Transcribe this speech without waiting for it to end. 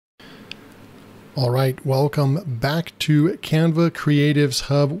All right, welcome back to Canva Creatives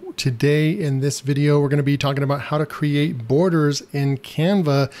Hub. Today in this video, we're going to be talking about how to create borders in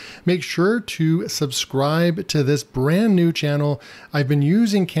Canva. Make sure to subscribe to this brand new channel. I've been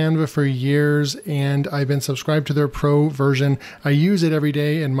using Canva for years and I've been subscribed to their pro version. I use it every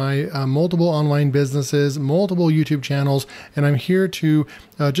day in my multiple online businesses, multiple YouTube channels, and I'm here to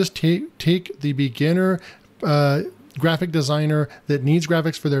just take the beginner graphic designer that needs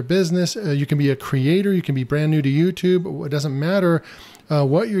graphics for their business. You can be a creator, you can be brand new to YouTube. It doesn't matter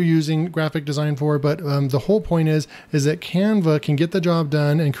what you're using graphic design for, but the whole point is that Canva can get the job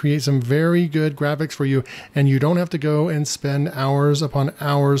done and create some very good graphics for you, and you don't have to go and spend hours upon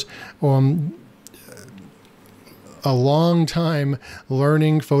hours a long time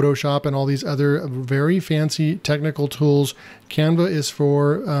learning Photoshop and all these other very fancy technical tools. Canva is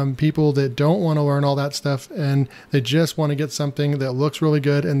for people that don't want to learn all that stuff and they just want to get something that looks really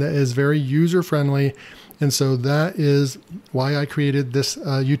good and that is very user-friendly. And so that is why I created this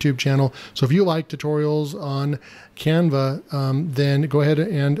YouTube channel. So if you like tutorials on Canva, then go ahead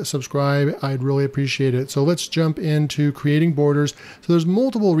and subscribe. I'd really appreciate it. So let's jump into creating borders. So there's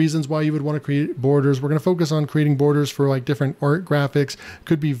multiple reasons why you would want to create borders. We're going to focus on creating borders for like different art graphics,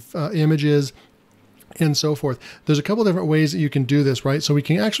 could be images, and so forth. There's a couple different ways that you can do this, right? So we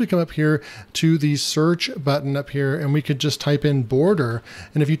can actually come up here to the search button up here and we could just type in border.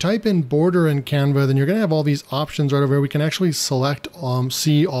 And if you type in border in Canva, then you're going to have all these options right over here. We can actually select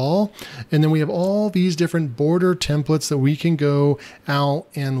see all, and then we have all these different border templates that we can go out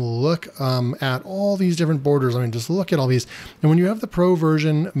and look at all these different borders. I mean, just look at all these. And when you have the pro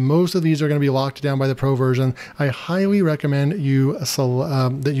version, most of these are going to be locked down by the pro version. I highly recommend you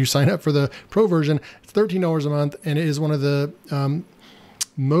that you sign up for the pro version. It's $13 a month, and it is one of the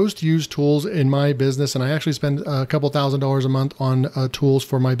most used tools in my business. And I actually spend a couple $1,000s a month on tools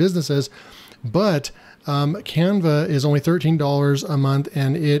for my businesses. But Canva is only $13 a month,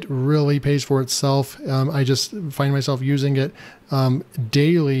 and it really pays for itself. I just find myself using it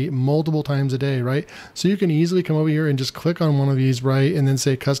daily, multiple times a day, right? So you can easily come over here and just click on one of these, right? And then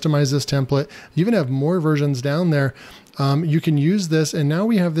say, customize this template. You even have more versions down there. You can use this, and now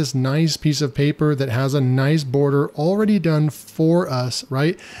we have this nice piece of paper that has a nice border already done for us,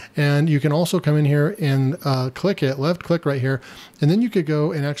 right? And you can also come in here and click it, left click right here, and then you could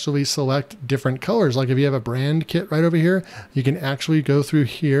go and actually select different colors. Like if you have a brand kit right over here, you can actually go through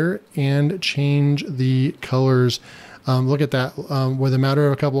here and change the colors. Look at that. With a matter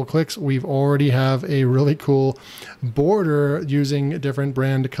of a couple of clicks, we've already have a really cool border using different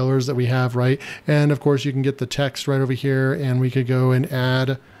brand colors that we have, right? And of course you can get the text right over here, and we could go and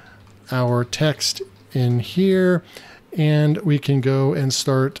add our text in here, and we can go and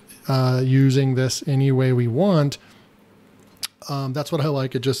start using this any way we want. That's what I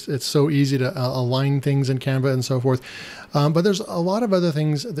like. It's so easy to align things in Canva and so forth. But there's a lot of other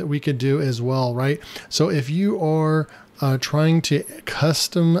things that we could do as well, right? So if you are trying to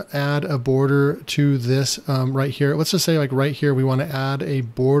custom add a border to this right here, let's just say like right here, we want to add a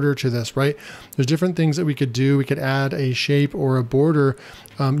border to this, right? There's different things that we could do. We could add a shape or a border.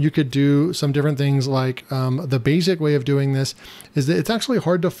 You could do some different things like the basic way of doing this is that it's actually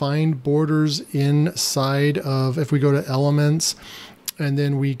hard to find borders inside of, if we go to elements and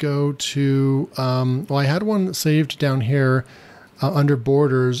then we go to, well, I had one saved down here under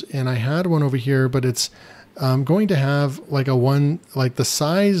borders, and I had one over here, but it's going to have like like the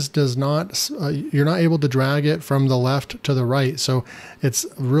size does not, you're not able to drag it from the left to the right. So it's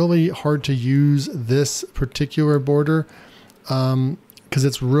really hard to use this particular border because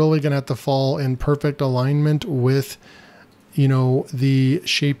it's really going to have to fall in perfect alignment with, you know, the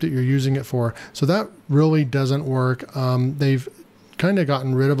shape that you're using it for. So that really doesn't work. They've kind of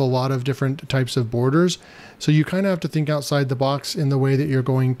gotten rid of a lot of different types of borders. So you kind of have to think outside the box in the way that you're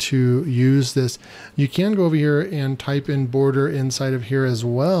going to use this. You can go over here and type in border inside of here as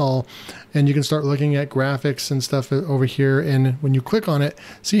well. And you can start looking at graphics and stuff over here. And when you click on it,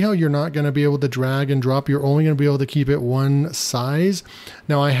 see how you're not going to be able to drag and drop. You're only going to be able to keep it one size.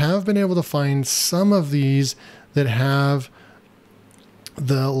 Now I have been able to find some of these that have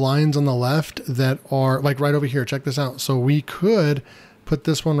the lines on the left that are like right over here. Check this out. So we could put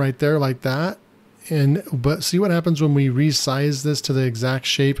this one right there like that. But see what happens when we resize this to the exact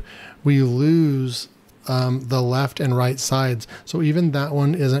shape. We lose the left and right sides. So even that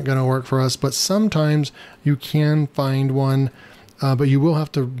one isn't going to work for us, but sometimes you can find one, but you will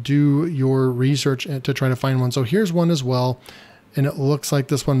have to do your research to try to find one. So here's one as well. And it looks like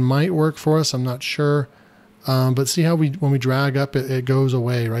this one might work for us. I'm not sure. But see how when we drag up, it goes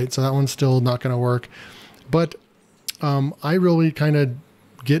away, right? So that one's still not going to work. But I really kind of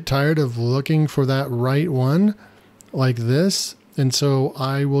get tired of looking for that right one like this. And so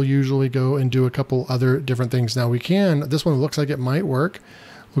I will usually go and do a couple other different things. Now this one looks like it might work.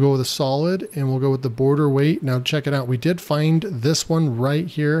 We'll go with a solid and we'll go with the border weight. Now check it out. We did find this one right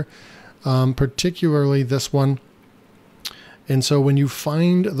here, particularly this one. And so when you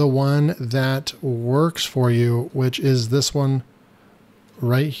find the one that works for you, which is this one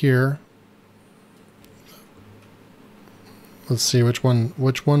right here, let's see which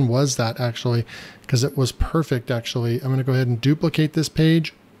one was that actually, because it was perfect actually. I'm going to go ahead and duplicate this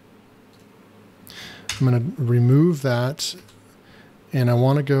page. I'm going to remove that, and I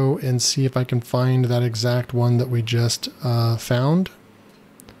want to go and see if I can find that exact one that we just found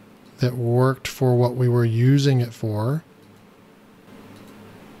that worked for what we were using it for.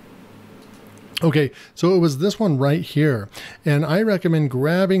 Okay, so it was this one right here, and I recommend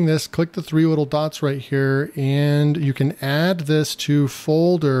grabbing this, click the three little dots right here, and you can add this to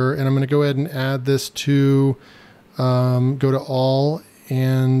folder, and I'm going to go ahead and add this to, go to all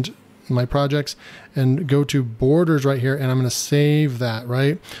and my projects and go to borders right here, and I'm going to save that,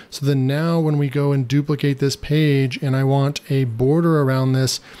 right? So then now when we go and duplicate this page and I want a border around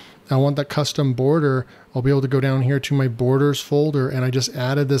this, I want that custom border, I'll be able to go down here to my borders folder, and I just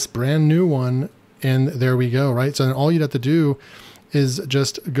added this brand new one, and there we go, right? So then all you'd have to do is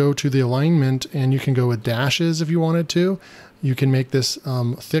just go to the alignment, and you can go with dashes if you wanted to. You can make this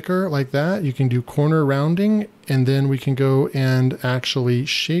thicker like that. You can do corner rounding, and then we can go and actually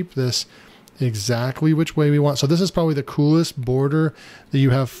shape this exactly which way we want. So this is probably the coolest border that you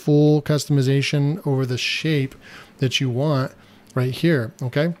have full customization over the shape that you want right here,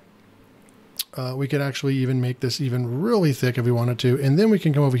 okay? We could actually even make this even really thick if we wanted to, and then we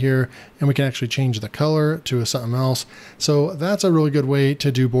can come over here and we can actually change the color to something else. So that's a really good way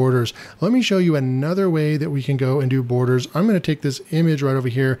to do borders. Let me show you another way that we can go and do borders. I'm going to take this image right over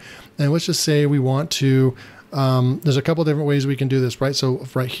here, and let's just say we want to, there's a couple different ways we can do this, right? So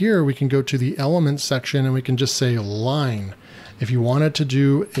right here, we can go to the elements section and we can just say line. If you wanted to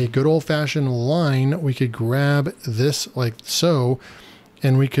do a good old-fashioned line, we could grab this like so,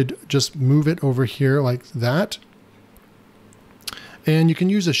 and we could just move it over here like that. And you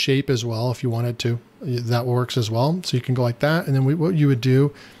can use a shape as well if you wanted to. That works as well. So you can go like that. And then what you would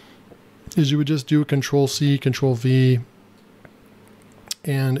do is you would just do Control C, Control V,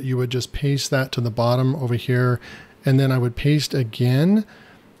 and you would just paste that to the bottom over here. And then I would paste again,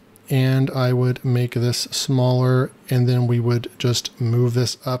 and I would make this smaller, and then we would just move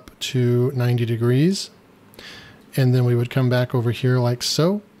this up to 90 degrees. And then we would come back over here like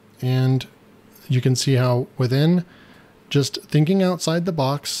so, and you can see how within just thinking outside the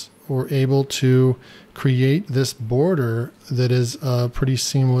box, we're able to create this border that is a pretty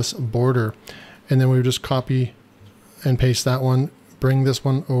seamless border. And then we would just copy and paste that one, bring this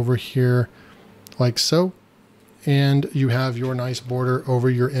one over here like so, and you have your nice border over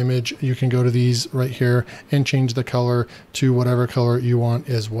your image. You can go to these right here and change the color to whatever color you want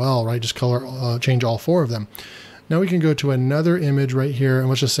as well, right? Just color, change all four of them. Now we can go to another image right here, and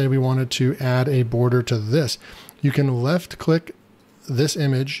let's just say we wanted to add a border to this. You can left click this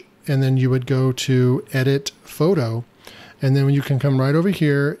image, and then you would go to edit photo, and then you can come right over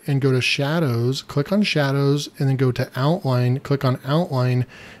here and go to shadows, click on shadows, and then go to outline, click on outline,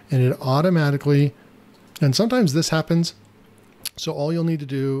 and it automatically, and sometimes this happens, so all you'll need to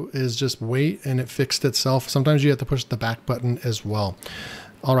do is just wait and it fixed itself. Sometimes you have to push the back button as well.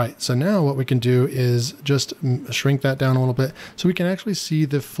 All right, so now what we can do is just shrink that down a little bit so we can actually see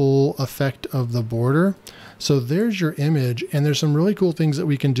the full effect of the border. So there's your image, and there's some really cool things that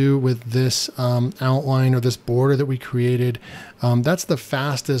we can do with this outline or this border that we created. That's the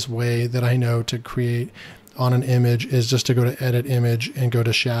fastest way that I know to create on an image, is just to go to edit image and go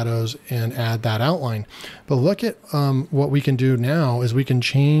to shadows and add that outline. But look at what we can do now is we can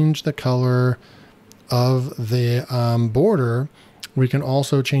change the color of the border. We can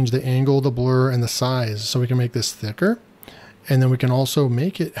also change the angle, the blur, and the size. So we can make this thicker, and then we can also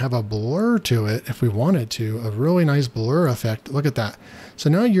make it have a blur to it if we wanted to, a really nice blur effect. Look at that. So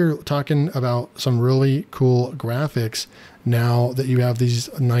now you're talking about some really cool graphics now that you have these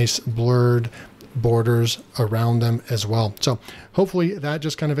nice blurred borders around them as well. So hopefully that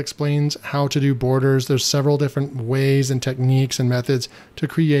just kind of explains how to do borders. There's several different ways and techniques and methods to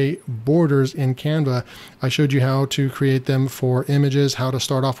create borders in Canva. I showed you how to create them for images, how to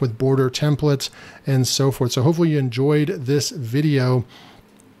start off with border templates, and so forth. So hopefully you enjoyed this video.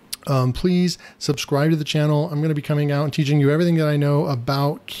 Please subscribe to the channel. I'm going to be coming out and teaching you everything that I know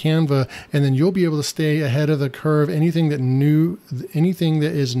about Canva, and then you'll be able to stay ahead of the curve. Anything that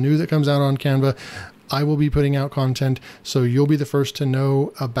is new that comes out on Canva, I will be putting out content, so you'll be the first to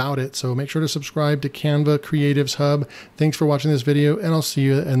know about it. So make sure to subscribe to Canva Creatives Hub. Thanks for watching this video, and I'll see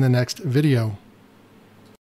you in the next video.